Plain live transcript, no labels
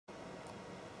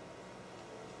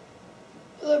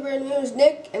Hello everyone, my name is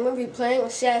Nick. I'm going to be playing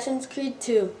Assassin's Creed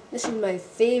 2. This is my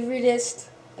favoriteest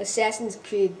Assassin's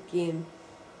Creed game.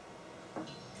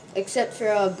 Except for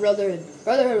Brotherhood.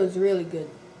 Brotherhood was really good.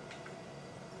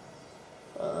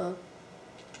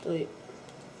 Delete.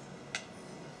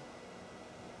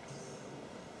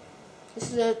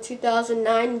 This is a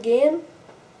 2009 game.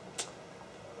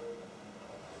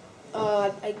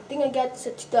 I think I got this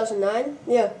at 2009.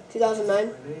 Yeah, 2009.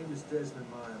 My name is Desmond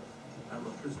Miles. I'm a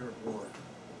prisoner of war.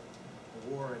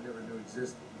 A war I never knew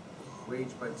existed,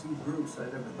 waged by two groups I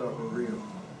never thought were real.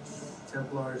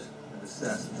 Templars and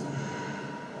Assassins.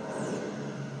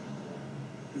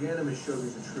 The Animus showed me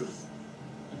the truth.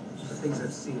 The things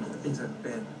I've seen, the things I've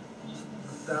been.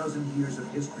 1,000 years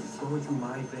of history flowing through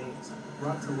my veins,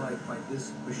 brought to life by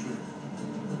this machine.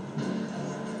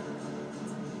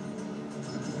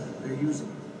 They're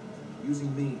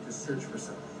using me to search for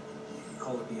something.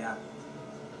 Call it the Apple.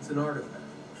 It's an artifact,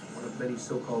 one of many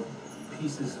so-called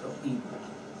pieces of Eden.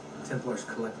 The Templars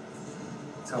collect it.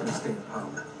 It's how they stay in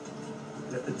power.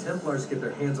 And if the Templars get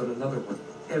their hands on another one,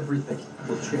 everything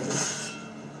will change.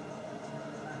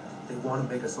 They want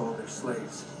to make us all their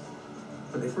slaves.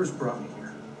 When they first brought me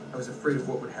here, I was afraid of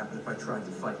what would happen if I tried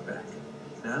to fight back.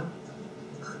 Now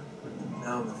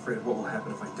I'm afraid of what will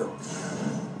happen if I don't.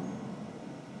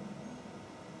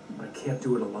 But I can't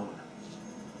do it alone.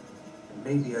 And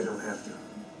maybe I don't have to.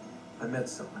 I met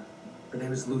someone. Her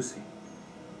name is Lucy.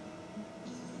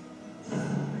 I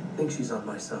think she's on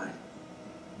my side.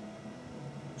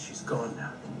 She's gone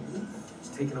now. She's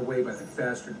taken away by the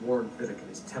bastard Warren Vidic and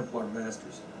his Templar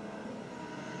masters.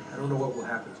 I don't know what will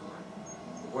happen to her,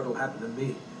 or what will happen to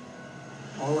me.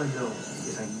 All I know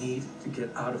is I need to get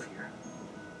out of here.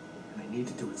 And I need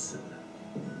to do it soon.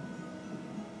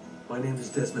 My name is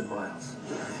Desmond Miles.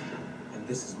 And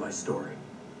this is my story.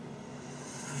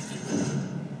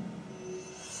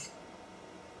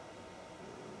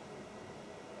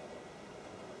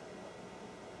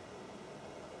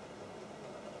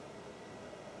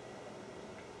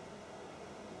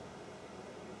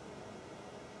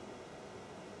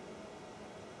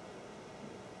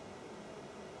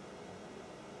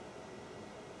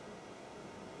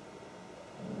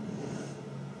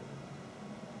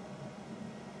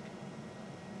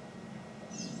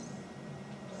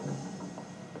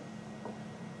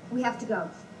 We have to go.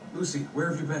 Lucy, where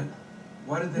have you been?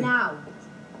 Why did they... Now.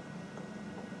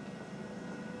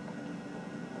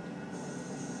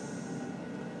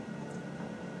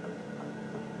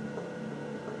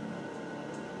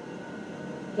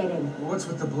 Get in. What's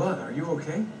with the blood? Are you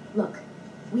okay? Look,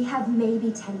 we have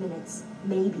maybe 10 minutes,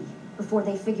 maybe, before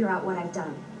they figure out what I've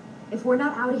done. If we're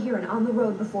not out of here and on the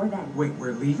road before then... Wait,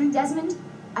 we're leaving? Desmond,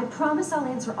 I promise I'll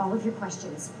answer all of your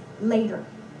questions later.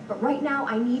 But right now,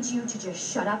 I need you to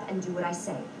just shut up and do what I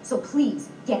say. So please,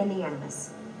 get in the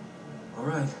Animus. All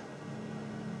right.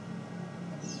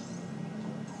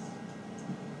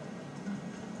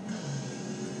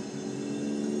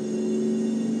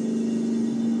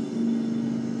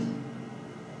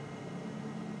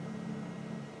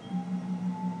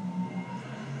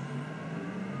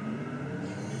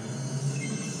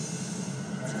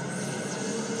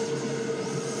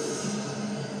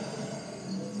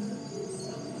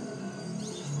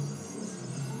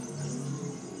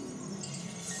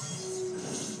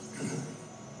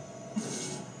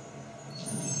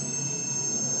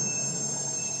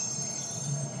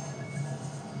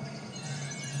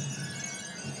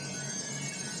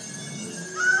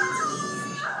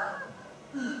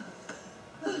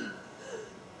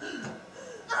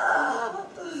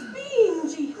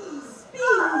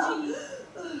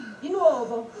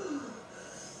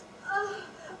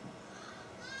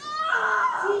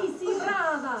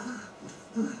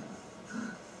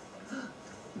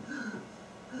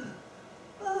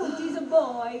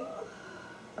 Boy.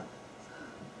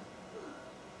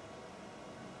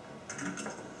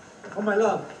 Oh, my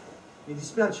love. Mi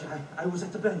dispiace. I was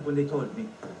at the bank when they told me.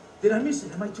 Did I miss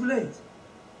it? Am I too late?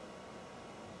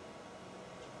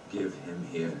 Give him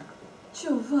here.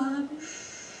 Giovanni.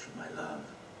 Shh, my love.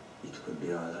 It will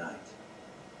be all right.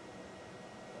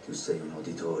 Tu sei un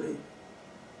uditore.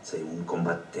 Sei un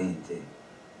combattente.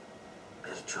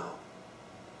 Perciò,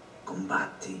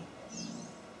 combatti.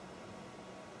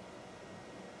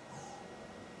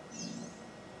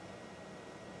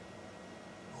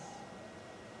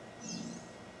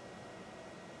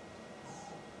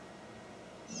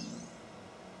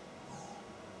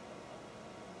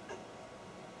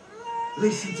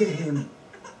 Listen to him.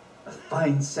 A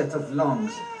fine set of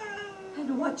lungs.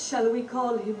 And what shall we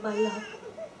call him, my love?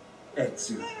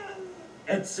 Ezio.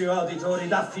 Ezio Auditore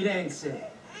da Firenze.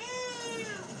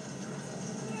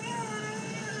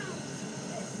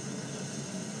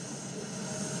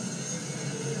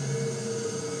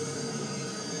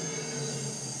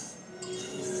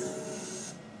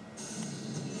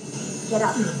 Get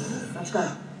up. Let's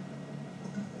go.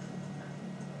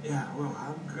 Yeah, well,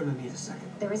 I'm gonna need a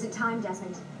second. There isn't time,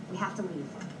 Desmond. We have to leave.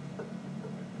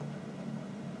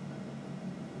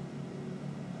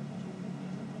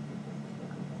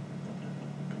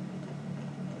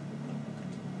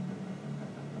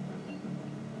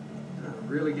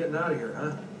 Really getting out of here,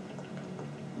 huh?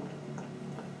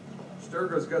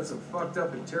 Sturgo's got some fucked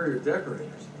up interior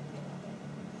decorators.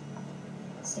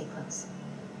 Stay close.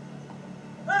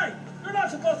 Hey! You're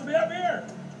not supposed to be up here!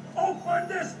 Open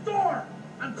this door!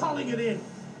 I'm calling it in.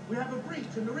 We have a breach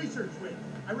in the research wing.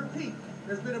 I repeat,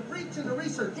 there's been a breach in the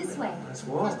research wing. This way. Nice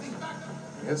wall.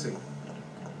 Fancy.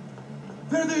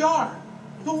 There they are!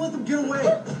 Don't let them get away!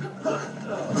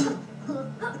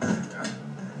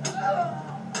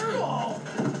 Oh.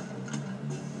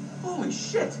 Holy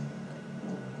shit!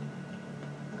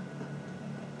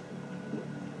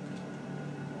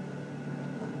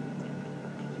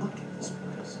 Look at this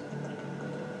place.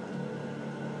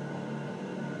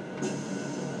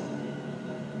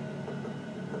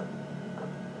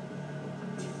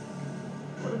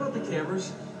 What about the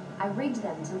cameras? I rigged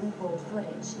them to loop old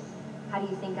footage. How do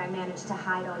you think I managed to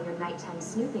hide all your nighttime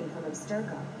snooping from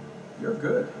Abstergo? You're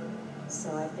good.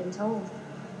 So I've been told.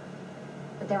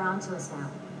 But they're on to us now.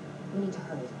 We need to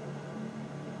hurry.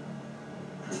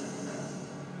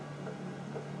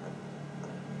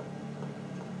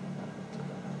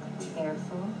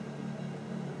 Careful.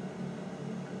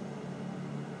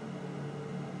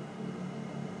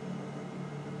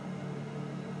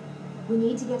 We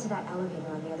need to get to that elevator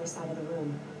on the other side of the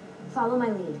room. Follow my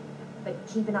lead, but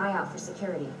keep an eye out for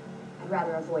security. I'd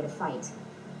rather avoid a fight.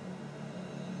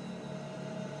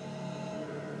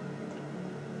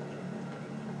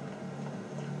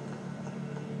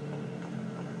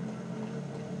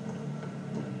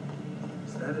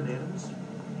 Is that an Animus?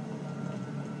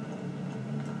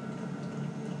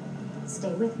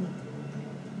 Stay with me.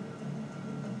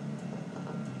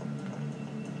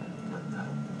 What the?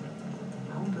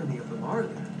 How many of them are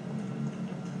there?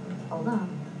 Hold on.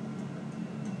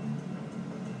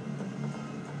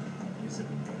 Is it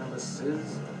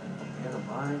Animuses?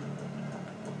 Animi?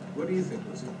 What do you think,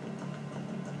 Lucy?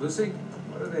 Lucy,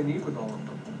 what do they need with all of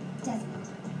them? Desmond.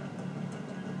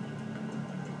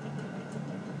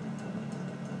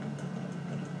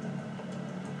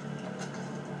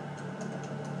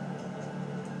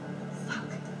 Fuck.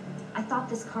 I thought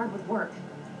this card would work.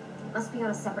 Must be on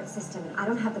a separate system. I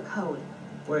don't have the code.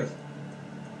 Wait.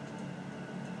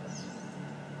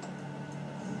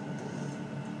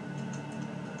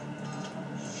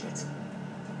 Shit.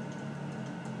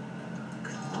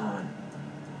 Come on.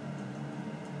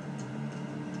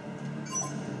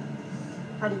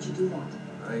 How did you do that?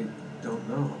 I don't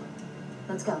know.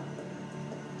 Let's go.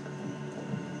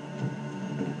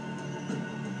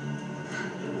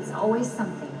 It's always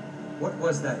something. What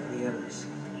was that in the Animus?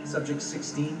 Subject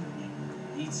 16?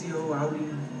 Ezio,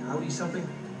 Audi something?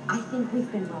 I think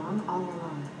we've been wrong all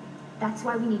along. That's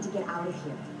why we need to get out of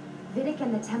here. Vidic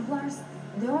and the Templars,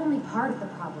 they're only part of the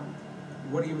problem.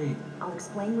 What do you mean? I'll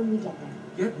explain when we get there.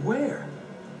 Get where?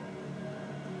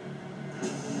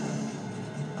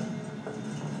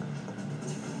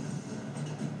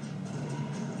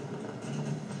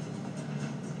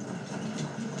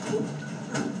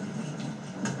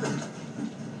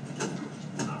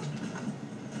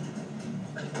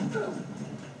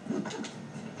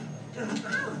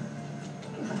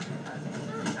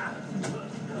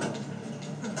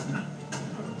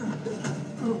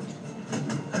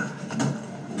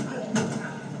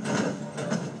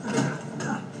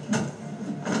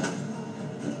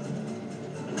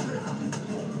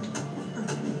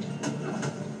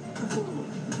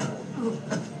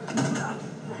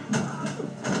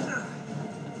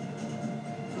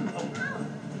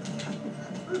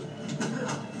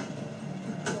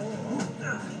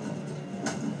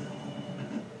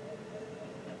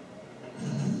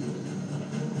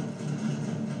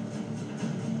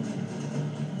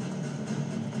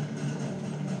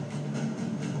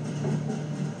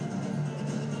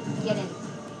 Get in.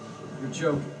 You're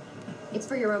joking. It's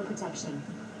for your own protection.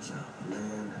 Oh,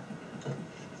 man.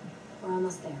 We're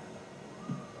almost there.